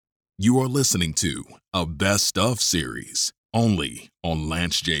You are listening to a Best Of series, only on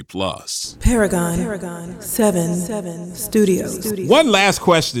Lance J Plus. Paragon 7 Studios. One last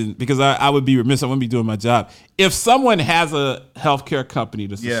question, because I would be remiss, I wouldn't be doing my job. If someone has a healthcare company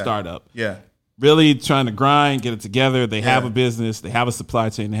that's a startup, really trying to grind, get it together, they have a business, they have a supply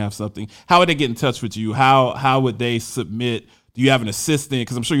chain, they have something, how would they get in touch with you? How would they submit? Do you have an assistant?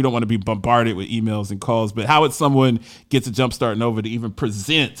 Because I'm sure you don't want to be bombarded with emails and calls, but how would someone get to Jumpstart Nova to even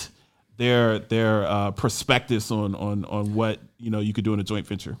present their prospectus on what you could do in a joint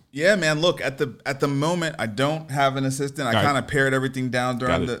venture? Yeah, man. Look, at the moment, I don't have an assistant. I kind of pared everything down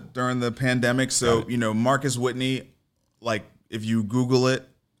during the pandemic. So Marcus Whitney, like if you Google it,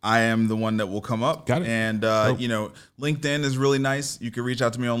 I am the one that will come up. Got it. And LinkedIn is really nice. You can reach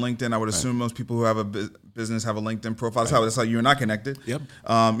out to me on LinkedIn. I would assume most people who have a business have a LinkedIn profile. That's how you and I connected. Yep.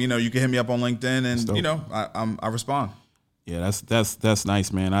 You can hit me up on LinkedIn, and I respond. Yeah, that's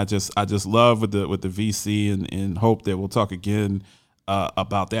nice, man. I just love with the VC and hope that we'll talk again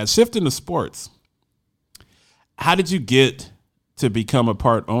about that. Shifting to sports, how did you get to become a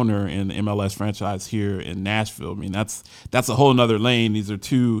part owner in the MLS franchise here in Nashville? I mean, that's a whole nother lane. These are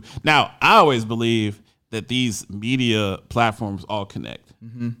two. Now, I always believe that these media platforms all connect.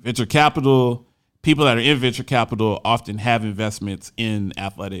 Mm-hmm. Venture capital. People that are in venture capital often have investments in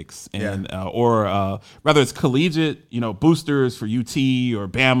athletics or whether it's collegiate, boosters for UT or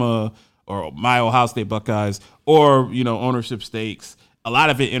Bama or my Ohio State Buckeyes or, ownership stakes. A lot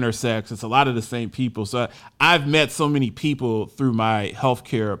of it intersects. It's a lot of the same people. So I've met so many people through my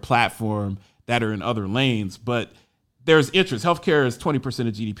healthcare platform that are in other lanes, but there's interest. Healthcare is 20%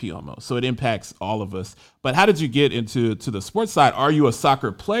 of GDP almost, so it impacts all of us. But how did you get into the sports side? Are you a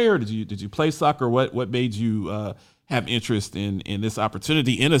soccer player? Did you play soccer? What made you have interest in this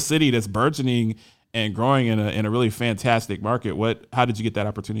opportunity in a city that's burgeoning and growing in a really fantastic market? How did you get that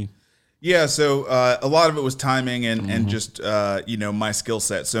opportunity? Yeah, so a lot of it was timing and just my skill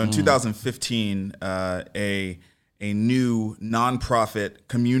set. So in 2015, a new nonprofit,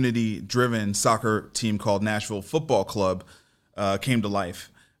 community-driven soccer team called Nashville Football Club came to life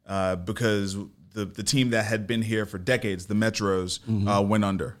because the team that had been here for decades, the Metros, went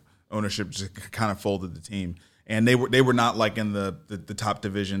under. Ownership just kind of folded the team, and they were not like in the top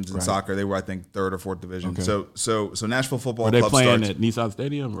divisions in soccer. They were, I think, third or fourth division. Okay. So Nashville Football Club. Were they playing at Nissan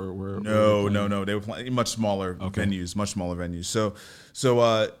Stadium or no? They were playing much smaller venues.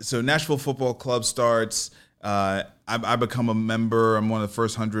 So Nashville Football Club starts. I become a member. I'm one of the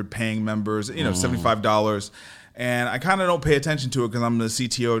first 100 paying members, $75. And I kind of don't pay attention to it because I'm the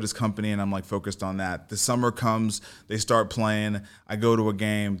CTO of this company and I'm like focused on that. The summer comes, they start playing. I go to a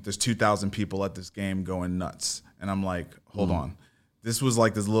game. There's 2,000 people at this game going nuts. And I'm like, hold on. This was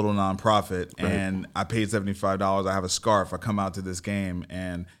like this little nonprofit and I paid $75. I have a scarf. I come out to this game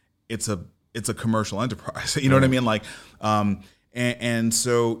and it's a commercial enterprise. You know what I mean? Like, and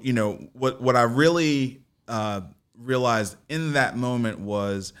so, what I really realized in that moment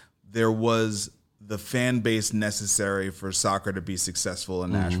was there was the fan base necessary for soccer to be successful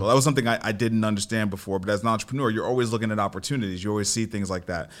in Nashville. That was something I didn't understand before, but as an entrepreneur, you're always looking at opportunities. You always see things like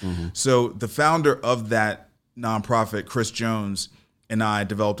that. So the founder of that nonprofit, Chris Jones, and I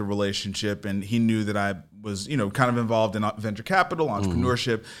developed a relationship, and he knew that I was, kind of involved in venture capital,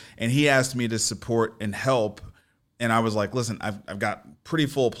 entrepreneurship, and he asked me to support and help. And I was like, listen, I've got pretty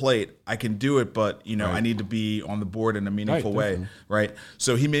full plate. I can do it, but I need to be on the board in a meaningful way, right?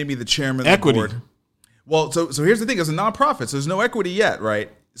 So he made me the chairman of the board. Well, so here's the thing: it's a nonprofit, so there's no equity yet,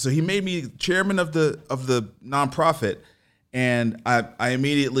 right? So he made me chairman of the nonprofit, and I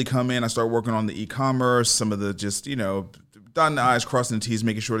immediately come in. I start working on the e-commerce, some of the just dotting the I's, crossing the T's,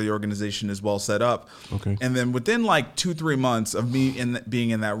 making sure the organization is well set up. Okay. And then within like 2-3 months of me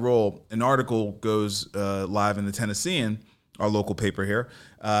being in that role, an article goes live in the Tennessean, our local paper here,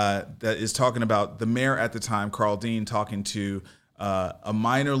 that is talking about the mayor at the time, Carl Dean, talking to a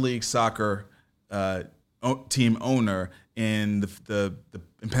minor league soccer team owner in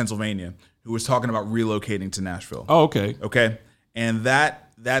in Pennsylvania who was talking about relocating to Nashville. Oh, okay. Okay. And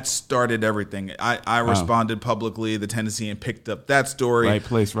that started everything. I responded publicly. The Tennessean picked up that story. Right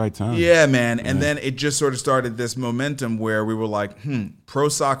place, right time. Yeah, man. And then it just sort of started this momentum where we were like, pro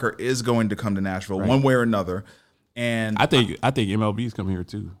soccer is going to come to Nashville one way or another. And I think MLB's coming here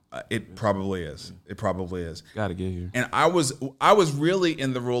too. It probably is. It probably is. Got to get here. And I was really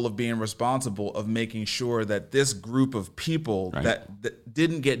in the role of being responsible of making sure that this group of people that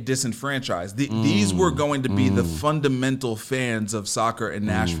didn't get disenfranchised, these were going to be the fundamental fans of soccer in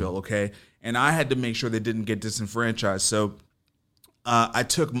Nashville, okay? And I had to make sure they didn't get disenfranchised. So I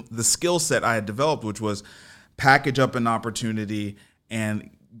took the skill set I had developed, which was package up an opportunity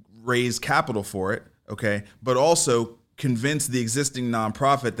and raise capital for it, okay, but also convince the existing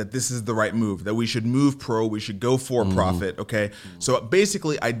nonprofit that this is the right move, that we should move pro, we should go for profit, okay? So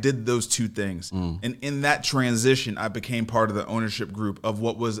basically I did those two things. And in that transition, I became part of the ownership group of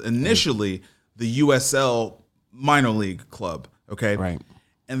what was initially the USL minor league club, okay? Right.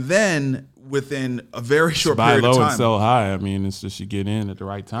 And then within a very short buy period low of time, and sell high. I mean, it's just you get in at the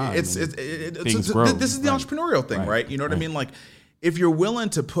right time. this is the entrepreneurial thing, right? You know what I mean? Like, if you're willing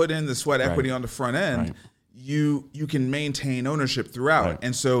to put in the sweat equity on the front end, you can maintain ownership throughout. Right.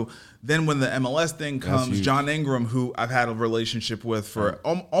 And so then when the MLS thing comes, John Ingram, who I've had a relationship with for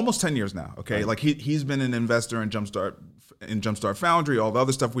almost 10 years now, okay? Like he's been an investor in Jumpstart Foundry, all the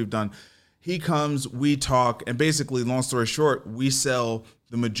other stuff we've done. He comes, we talk, and basically, long story short, we sell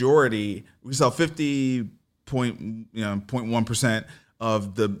the majority, we sell 50.1%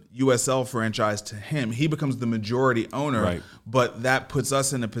 of the USL franchise to him. He becomes the majority owner, but that puts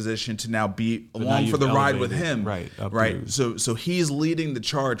us in a position to now be along for the ride with him. Right. So he's leading the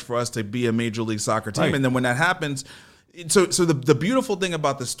charge for us to be a Major League Soccer team. And then when that happens, so the beautiful thing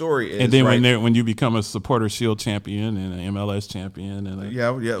about the story is, and then when you become a Supporter Shield champion and an MLS champion and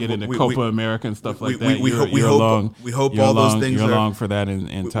get into Copa America and stuff like that, we hope all those things you're along for that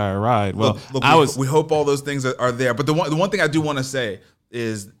entire ride. Well, we hope all those things are there. But the one thing I do want to say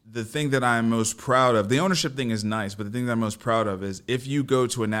is the thing that I'm most proud of. The ownership thing is nice, but the thing that I'm most proud of is if you go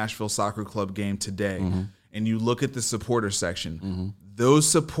to a Nashville Soccer Club game today and you look at the supporter section, those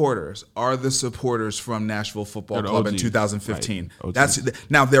supporters are the supporters from Nashville Football Club in 2015.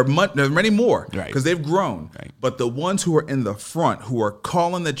 Now there are many more because they've grown, but the ones who are in the front, who are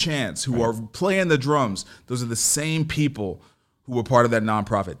calling the chants, who are playing the drums, those are the same people who were part of that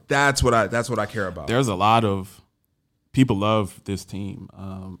nonprofit. That's what I care about. There's a lot of people love this team.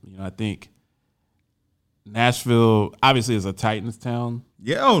 I think Nashville obviously is a Titans town.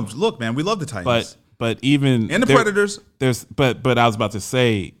 Yeah. Oh, look, man, we love the Titans. But even and the Predators. But I was about to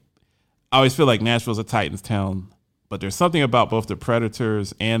say, I always feel like Nashville's a Titans town, but there's something about both the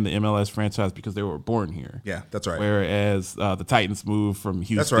Predators and the MLS franchise because they were born here. Yeah, that's right. Whereas the Titans moved from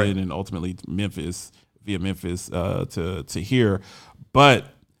Houston and ultimately Memphis to here. But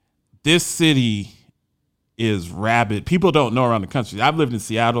this city is rabid. People don't know around the country. I've lived in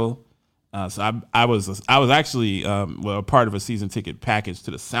Seattle. So I was actually a part of a season ticket package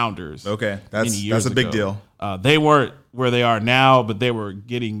to the Sounders. Okay, that's a big deal. They weren't where they are now, but they were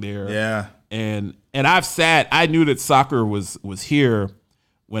getting there. Yeah, and I knew that soccer was here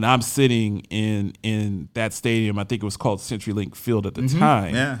when I'm sitting in that stadium. I think it was called CenturyLink Field at the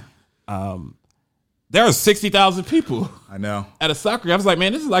time. Yeah. There were 60,000 people. I know. At a soccer game. I was like,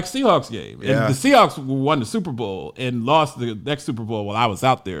 man, this is like a Seahawks game. Yeah. And the Seahawks won the Super Bowl and lost the next Super Bowl while I was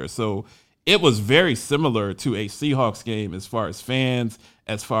out there. So it was very similar to a Seahawks game as far as fans,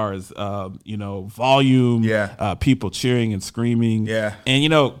 as far as, volume, people cheering and screaming. Yeah.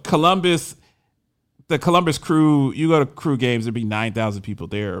 And, Columbus, the Columbus Crew, you go to Crew games, there'd be 9,000 people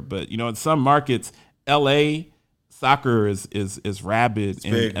there. But, in some markets, L.A., soccer is rabid.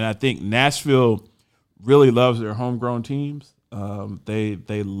 And I think Nashville really loves their homegrown teams.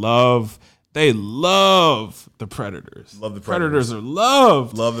 They love the Predators. Love the Predators are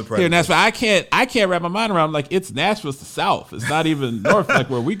loved. Love the Predators. Here in Nashville, I can't wrap my mind around like it's Nashville's the South. It's not even North like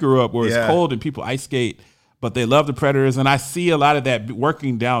where we grew up, where it's cold and people ice skate. But they love the Predators, and I see a lot of that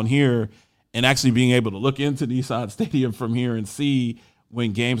working down here, and actually being able to look into Nissan Stadium from here and see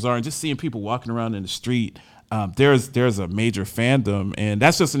when games are, and just seeing people walking around in the street. There's a major fandom, and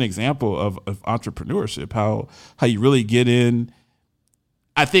that's just an example of entrepreneurship, how you really get in.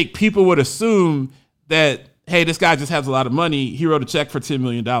 I think people would assume that, hey, this guy just has a lot of money. He wrote a check for $10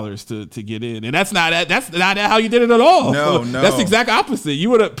 million to get in, and that's not how you did it at all. No, that's the exact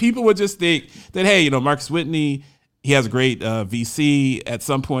opposite. People would just think that, hey, Marcus Whitney, he has a great VC. At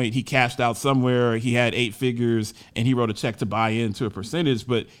some point, he cashed out somewhere. He had 8 figures, and he wrote a check to buy into a percentage,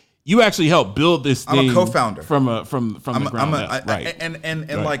 but you actually helped build this thing. I'm a co-founder from the ground up. Right.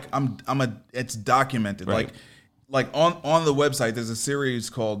 It's documented. Right. Like on the website, there's a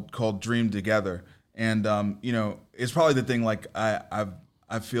series called Dream Together, and it's probably the thing. Like I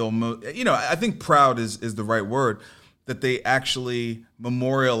feel I think proud is the right word, that they actually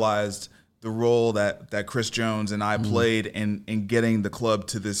memorialized the role that Chris Jones and I played in getting the club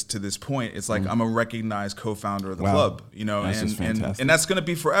to this point. It's like I'm a recognized co-founder of the club, that's just fantastic. And that's going to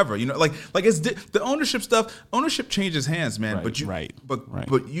be forever. Like it's the ownership stuff. Ownership changes hands, man. Right,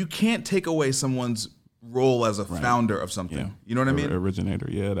 but you can't take away someone's role as a founder of something. Yeah. You know what I mean? Originator.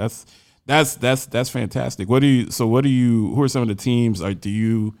 Yeah, that's fantastic. Who are some of the teams? Do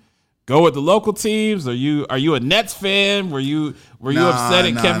you go with the local teams? Are you a Nets fan? Were you upset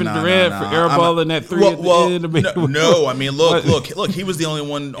at Kevin Durant for airballing that three at the end? No. I mean, look. He was the only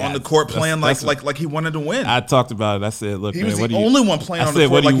one on the court playing like he wanted to win. I talked about it. I said, look, he was the only one playing on the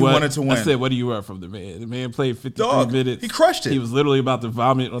court like he wanted to win. I said, what do you want from the man? The man played 53 minutes. He crushed it. He was literally about to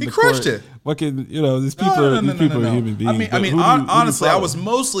vomit on the court. He crushed it. What can these people are human beings. I mean, honestly, I was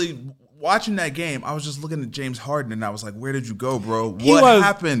mostly watching that game. I was just looking at James Harden, and I was like, "Where did you go, bro? What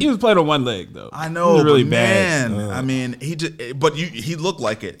happened?" He was playing on one leg, though. I know, he was really bad. Man, I mean, he looked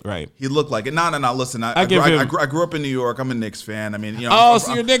like it. Right. He looked like it. No. Listen, I grew up in New York. I'm a Knicks fan. I mean, you know.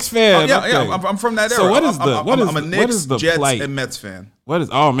 So you're a Knicks fan? Yeah. I'm from that era. So I'm a Knicks, Jets, and Mets fan. What is?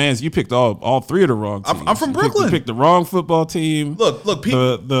 Oh man, so you picked all three of the wrong teams. I'm from Brooklyn. You picked the wrong football team. Look.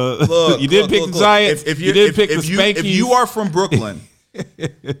 You did pick the Giants. You did pick the Spankies. If you are from Brooklyn,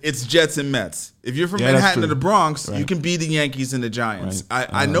 it's Jets and Mets. If you're from Manhattan or the Bronx, you can be the Yankees and the Giants. Right.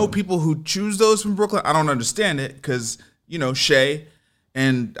 I know people who choose those from Brooklyn. I don't understand it because Shea,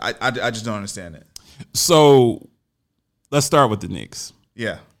 and I just don't understand it. So let's start with the Knicks.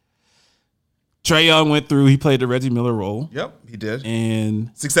 Yeah. Trae Young went through. He played the Reggie Miller role. Yep, he did.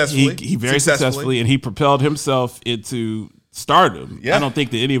 And successfully. He very successfully, and he propelled himself into stardom. Yeah. I don't think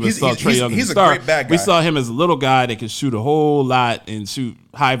that any of us saw Trae Young as a star. Great bad guy. We saw him as a little guy that could shoot a whole lot and shoot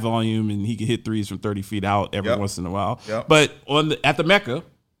high volume, and he could hit threes from 30 feet out every once in a while. Yep. But at the Mecca,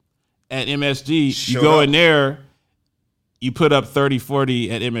 at MSG, you go in there, you put up 30,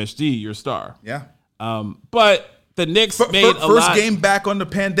 40 at MSG, you're a star. Yeah. But the Knicks made a lot. First game back on the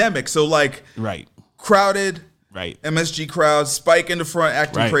pandemic, so crowded. Right. MSG crowd, Spike in the front,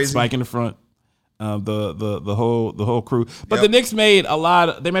 acting crazy. Spike in the front. The whole crew, but the Knicks made up a lot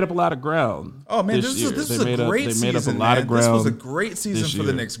of ground. Oh man, this is a great season. They made up a lot of ground. This was a great season for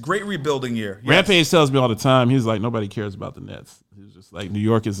the Knicks. Great rebuilding year. Yes. Rampage tells me all the time. He's like, nobody cares about the Nets. He's just like, New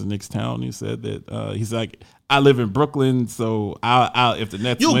York is a Knicks town. He said that. He's like, I live in Brooklyn, so I'll if the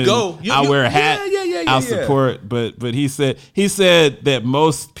Nets win, I'll wear a hat. I'll support. But he said that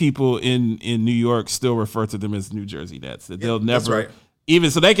most people in New York still refer to them as New Jersey Nets. That they'll never. That's right.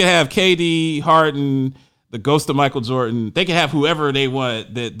 Even so, they can have KD, Harden, the ghost of Michael Jordan. They can have whoever they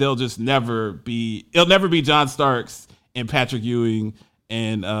want. That they'll just never be. It'll never be John Starks and Patrick Ewing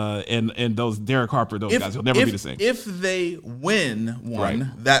and those Derek Harper. Those guys will never be the same. If they win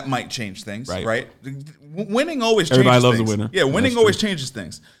one, that might change things. Right? Winning always changes Everybody loves things. a winner. Yeah, winning always changes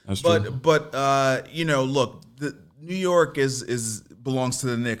things. That's true. But look, New York belongs to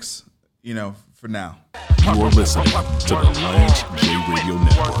the Knicks. For now. You're listening to the Lance J Radio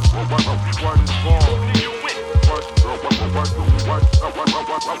Network.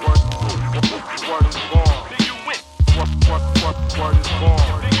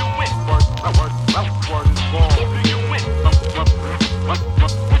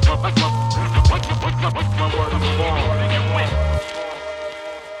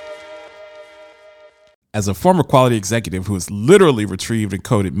 As a former quality executive who has literally retrieved and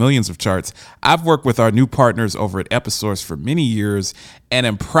coded millions of charts, I've worked with our new partners over at Episource for many years and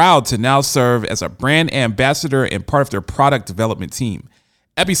am proud to now serve as a brand ambassador and part of their product development team.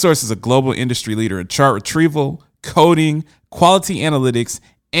 Episource is a global industry leader in chart retrieval, coding, quality analytics,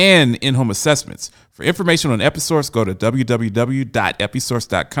 and in-home assessments. For information on Episource, go to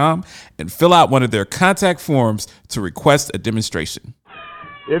www.episource.com and fill out one of their contact forms to request a demonstration.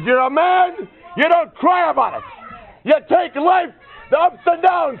 If you're a man, you don't cry about it. You take life, the ups and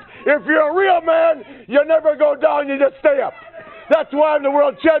downs. If you're a real man, you never go down, you just stay up. That's why I'm the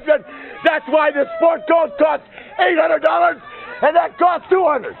world champion. That's why this sport coat costs $800 and that costs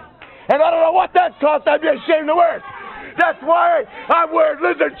 $200. And I don't know what that costs, I'd be ashamed to wear it. That's why I'm wearing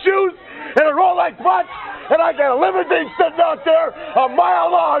lizard shoes and a Rolex watch, and I got a limousine sitting out there a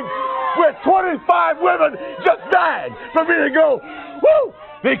mile long with 25 women just dying for me to go, woo!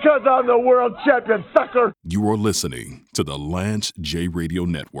 Because I'm the world champion, sucker. You are listening to the Lance J Radio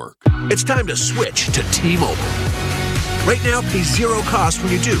Network. It's time to switch to T-Mobile. Right now, pay zero cost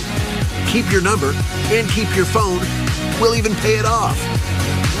when you do. Keep your number and keep your phone. We'll even pay it off.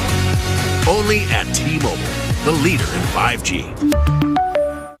 Only at T-Mobile, the leader in 5G.